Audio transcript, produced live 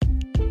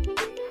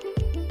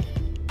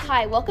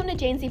Hi, welcome to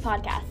Jane C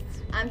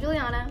Podcasts. I'm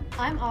Juliana.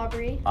 I'm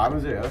Aubrey. I'm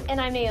Isaiah. And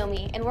I'm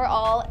Naomi, and we're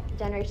all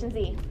Generation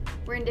Z.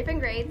 We're in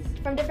different grades.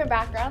 From different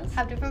backgrounds.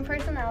 Have different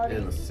personalities.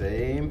 In the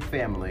same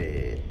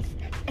family.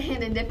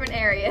 And in different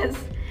areas.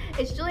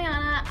 It's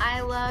Juliana.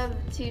 I love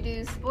to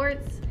do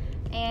sports,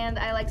 and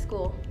I like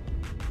school.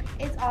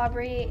 It's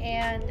Aubrey,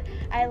 and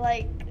I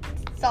like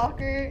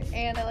soccer,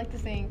 and I like to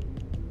sing.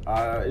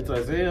 It's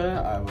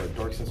Isaiah. I have a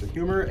dark sense of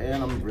humor,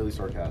 and I'm really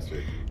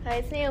sarcastic. Hi,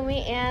 it's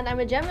Naomi, and I'm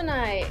a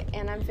Gemini,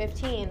 and I'm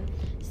 15.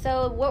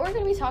 So what we're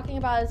going to be talking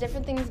about is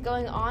different things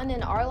going on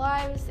in our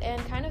lives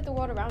and kind of the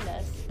world around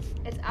us.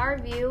 It's our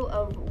view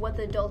of what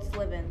the adults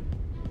live in.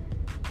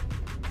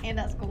 And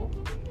at school.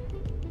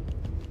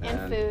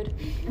 And food.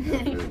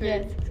 And food.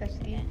 Yes,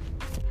 especially.